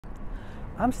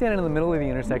I'm standing in the middle of the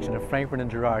intersection of Frankfurt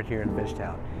and Girard here in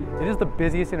Fishtown. It is the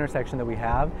busiest intersection that we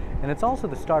have, and it's also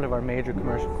the start of our major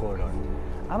commercial corridor.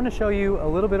 I'm going to show you a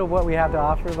little bit of what we have to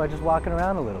offer by just walking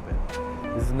around a little bit.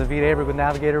 This is Naveed Avery with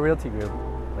Navigator Realty Group.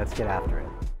 Let's get after it.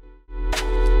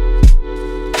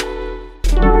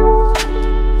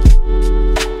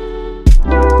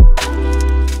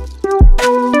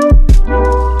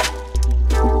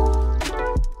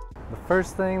 The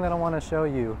first thing that I want to show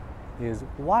you is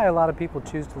why a lot of people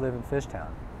choose to live in Fishtown.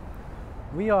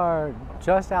 We are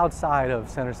just outside of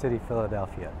Center City,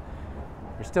 Philadelphia.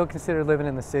 We're still considered living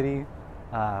in the city,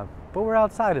 but we're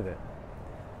outside of it.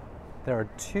 There are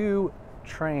two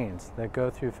trains that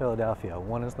go through Philadelphia.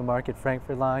 One is the Market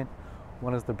Frankfurt line,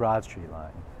 one is the Broad Street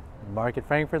line. The Market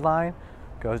Frankfurt line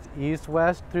goes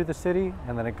east-west through the city,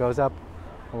 and then it goes up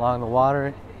along the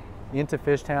water into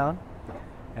Fishtown.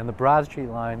 And the Broad Street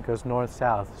line goes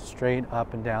north-south, straight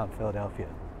up and down Philadelphia.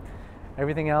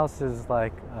 Everything else is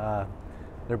like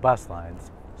they're bus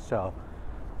lines. So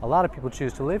a lot of people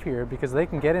choose to live here because they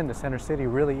can get into Center City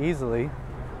really easily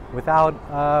without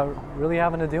really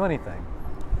having to do anything.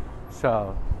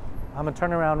 So I'm gonna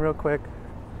turn around real quick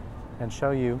and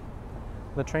show you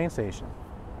the train station.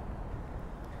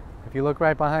 If you look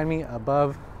right behind me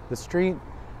above the street,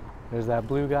 there's that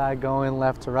blue guy going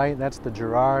left to right. That's the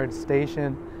Girard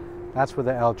station. That's where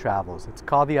the L travels. It's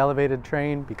called the elevated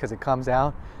train because it comes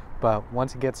out, but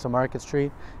once it gets to Market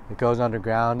Street, it goes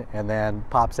underground and then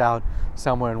pops out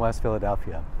somewhere in West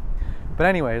Philadelphia. But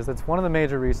anyways, that's one of the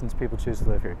major reasons people choose to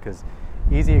live here, because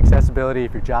easy accessibility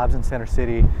if your job's in Center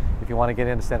City, if you want to get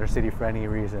into Center City for any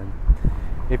reason.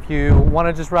 If you want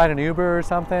to just ride an Uber or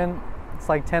something, it's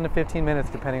like 10 to 15 minutes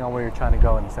depending on where you're trying to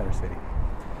go in the Center City.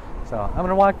 So I'm going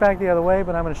to walk back the other way,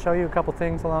 but I'm going to show you a couple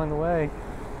things along the way.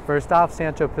 First off,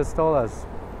 Sancho Pistolas,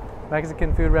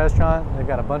 Mexican food restaurant. They've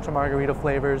got a bunch of margarita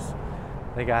flavors.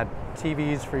 They got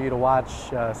TVs for you to watch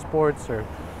sports or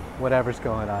whatever's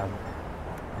going on.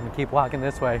 I'm going to keep walking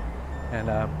this way and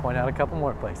point out a couple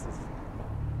more places.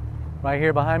 Right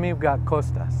here behind me, we've got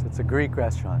Kostas. It's a Greek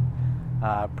restaurant.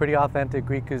 Pretty authentic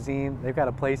Greek cuisine. They've got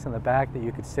a place in the back that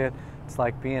you could sit. It's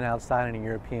like being outside in a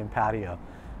European patio.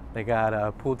 They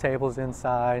got pool tables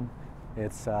inside.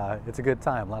 It's a good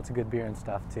time. Lots of good beer and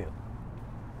stuff too.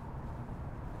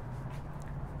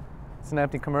 It's an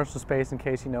empty commercial space in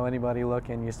case you know anybody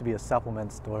looking. It used to be a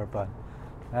supplement store, but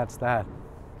that's that.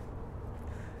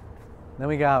 Then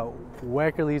we got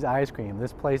Weckerly's Ice Cream.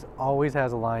 This place always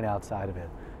has a line outside of it.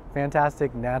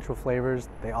 Fantastic natural flavors.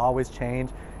 They always change.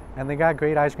 And they got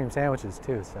great ice cream sandwiches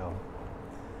too, so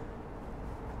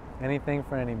anything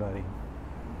for anybody.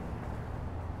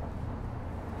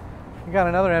 We got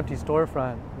another empty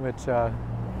storefront, which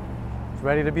is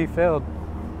ready to be filled.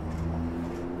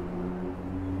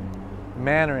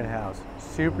 Mandarin House,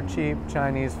 super cheap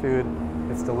Chinese food.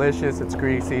 It's delicious, it's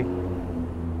greasy.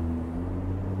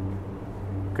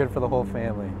 Good for the whole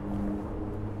family.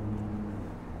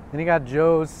 Then you got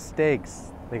Joe's Steaks.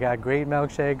 They got great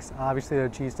milkshakes. Obviously their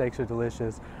cheesesteaks are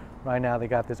delicious. Right now they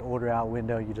got this order out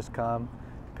window. You just come,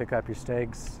 pick up your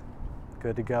steaks,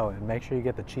 good to go. And make sure you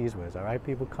get the Cheese Whiz, all right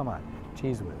people? Come on,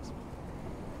 Cheese Whiz.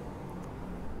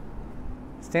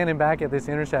 Standing back at this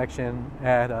intersection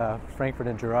at Frankfurt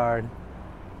and Girard,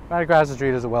 right across the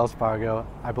street is a Wells Fargo.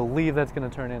 I believe that's gonna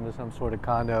turn into some sort of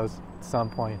condos at some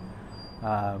point.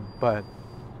 But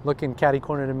looking catty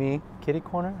corner to me, kitty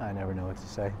corner? I never know what to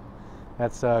say.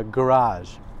 That's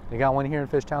Garage. They got one here in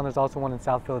Fishtown. There's also one in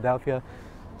South Philadelphia.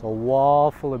 It's a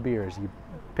wall full of beers. You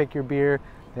pick your beer.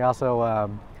 They also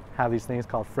have these things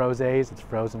called frosés. It's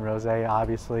frozen rosé,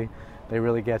 obviously. They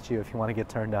really get you if you want to get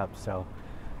turned up. So,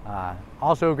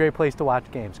 also a great place to watch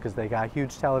games because they got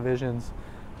huge televisions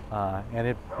and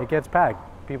it gets packed.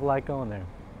 People like going there.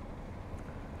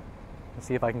 Let's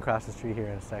see if I can cross the street here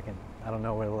in a second. I don't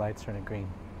know where the light's turning green.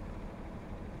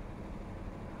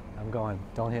 I'm going.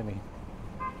 Don't hit me.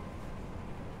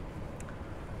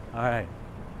 All right.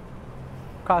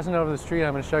 Crossing over the street,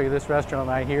 I'm going to show you this restaurant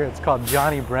right here. It's called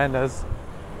Johnny Brenda's.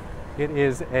 It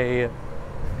is a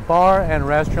bar and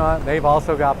restaurant. They've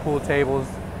also got pool tables.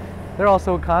 They're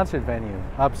also a concert venue.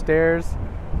 Upstairs,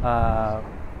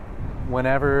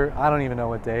 whenever, I don't even know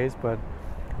what days, but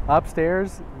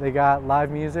upstairs they got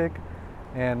live music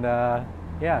and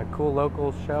yeah, cool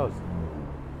local shows.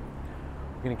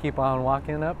 We're going to keep on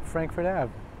walking up Frankfurt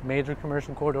Ave. Major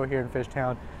commercial corridor here in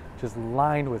Fishtown, just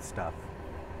lined with stuff.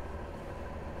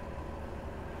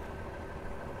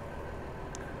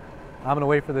 I'm going to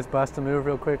wait for this bus to move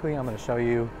real quickly. I'm going to show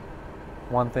you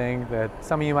one thing that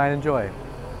some of you might enjoy.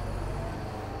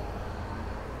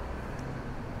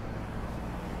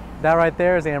 That right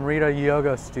there is Amrita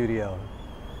Yoga Studio.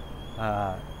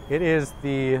 It is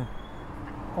the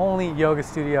only yoga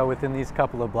studio within these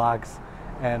couple of blocks,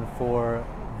 and for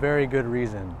very good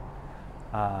reason.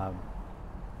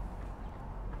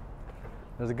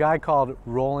 There's a guy called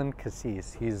Roland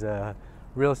Cassis. He's a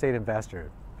real estate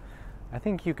investor. I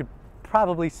think you could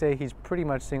probably say he's pretty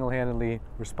much single-handedly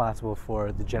responsible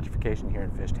for the gentrification here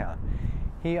in Fishtown.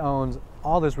 He owns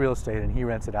all this real estate and he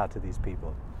rents it out to these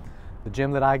people. The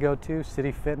gym that I go to,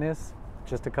 City Fitness,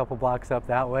 just a couple blocks up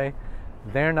that way,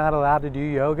 they're not allowed to do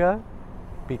yoga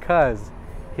because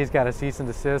he's got a cease and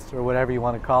desist, or whatever you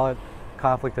want to call it,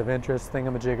 conflict of interest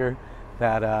thingamajigger,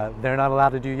 that they're not allowed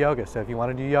to do yoga. So if you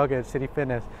want to do yoga at City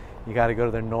Fitness, you got to go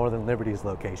to their Northern Liberties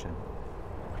location.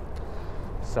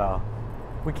 So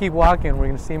we keep walking, we're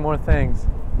going to see more things.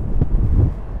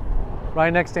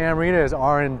 Right next to Amrita is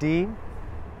R&D,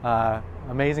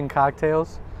 amazing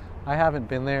cocktails. I haven't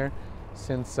been there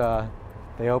since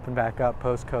they opened back up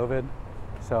post-COVID,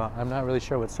 so I'm not really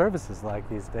sure what service is like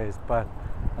these days, but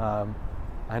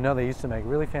I know they used to make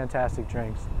really fantastic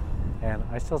drinks, and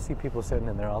I still see people sitting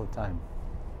in there all the time.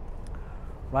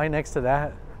 Right next to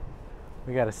that,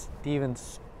 we got a Steven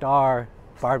Star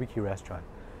barbecue restaurant,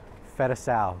 Feta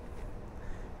Sal.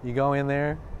 You go in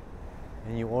there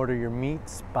and you order your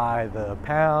meats by the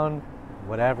pound,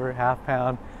 whatever, half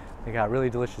pound. They got really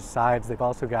delicious sides. They've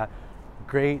also got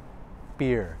great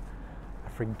beer. I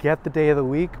forget the day of the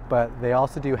week, but they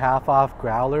also do half off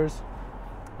growlers.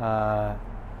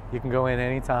 You can go in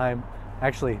anytime.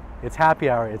 Actually, it's happy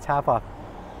hour. It's half off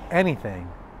anything.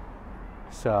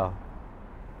 So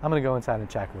I'm gonna go inside and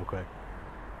check real quick.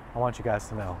 I want you guys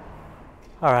to know.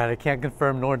 All right, I can't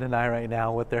confirm nor deny right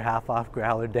now what their half off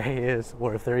growler day is,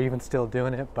 or if they're even still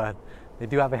doing it, but they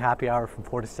do have a happy hour from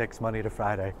 4 to 6 Monday to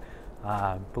Friday.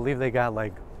 Believe they got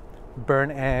like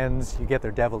burnt ends, you get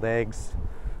their deviled eggs,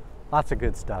 lots of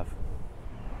good stuff.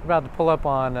 We're about to pull up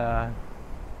on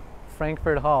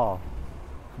Frankfurt Hall,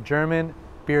 German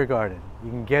beer garden. You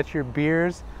can get your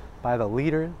beers by the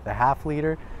liter, the half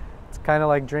liter. It's kind of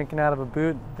like drinking out of a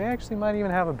boot. They actually might even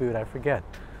have a boot, I forget.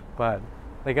 But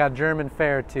they got German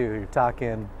fare too. You're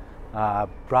talking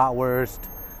bratwurst,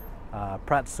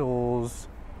 pretzels,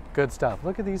 good stuff.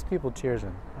 Look at these people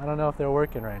cheersing. I don't know if they're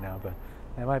working right now, but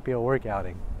that might be a work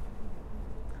outing.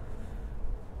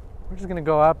 We're just gonna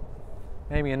go up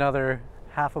maybe another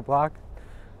half a block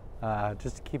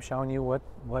just to keep showing you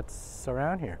what's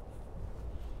around here.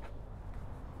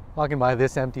 Walking by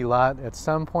this empty lot, at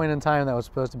some point in time that was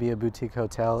supposed to be a boutique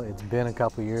hotel. It's been a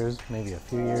couple years, maybe a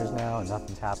few years now, and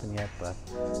nothing's happened yet, but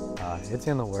it's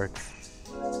in the works.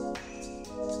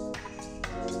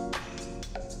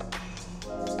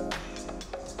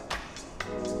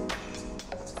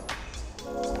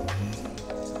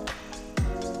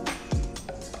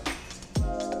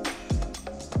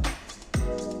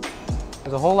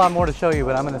 There's a whole lot more to show you,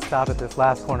 but I'm going to stop at this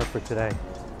last corner for today.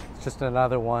 It's just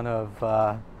another one of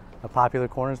the popular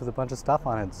corners with a bunch of stuff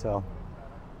on it. So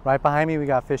right behind me we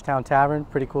got Fishtown Tavern,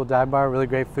 pretty cool dive bar, really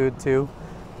great food too.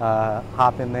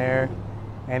 Hop in there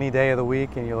any day of the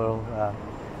week and you'll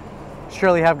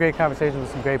surely have great conversations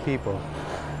with some great people.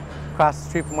 Across the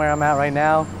street from where I'm at right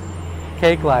now,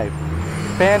 Cake Life.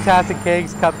 Fantastic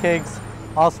cakes, cupcakes,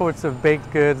 all sorts of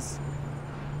baked goods.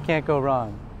 Can't go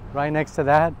wrong. Right next to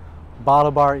that,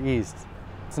 Bottle Bar East.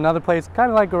 It's another place kind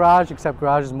of like Garage, except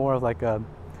Garage is more of like a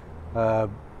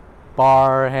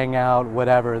bar, hangout,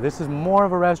 whatever. This is more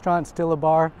of a restaurant, still a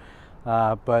bar,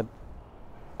 but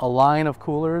a line of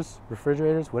coolers,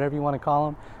 refrigerators, whatever you want to call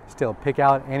them. Still pick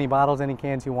out any bottles, any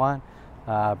cans you want,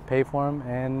 pay for them,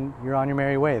 and you're on your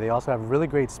merry way. They also have really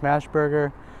great smash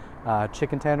burger,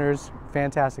 chicken tenders,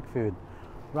 fantastic food.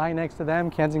 Right next to them,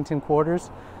 Kensington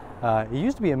Quarters. It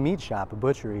used to be a meat shop, a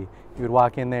butchery. You would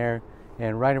walk in there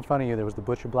and right in front of you there was the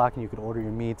butcher block and you could order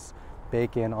your meats,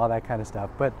 bacon, all that kind of stuff.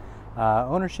 But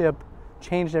ownership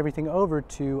changed everything over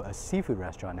to a seafood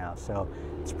restaurant now. So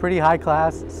it's pretty high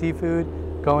class seafood.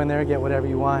 Go in there, get whatever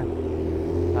you want.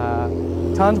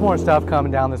 Tons more stuff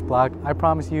coming down this block. I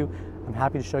promise you, I'm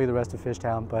happy to show you the rest of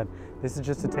Fishtown, but this is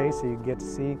just a taste so you can get to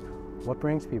see what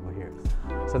brings people here.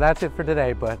 So that's it for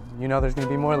today, but you know there's going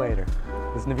to be more later.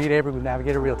 This is Naveed Abram with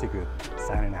Navigator Realty Group,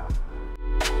 signing out.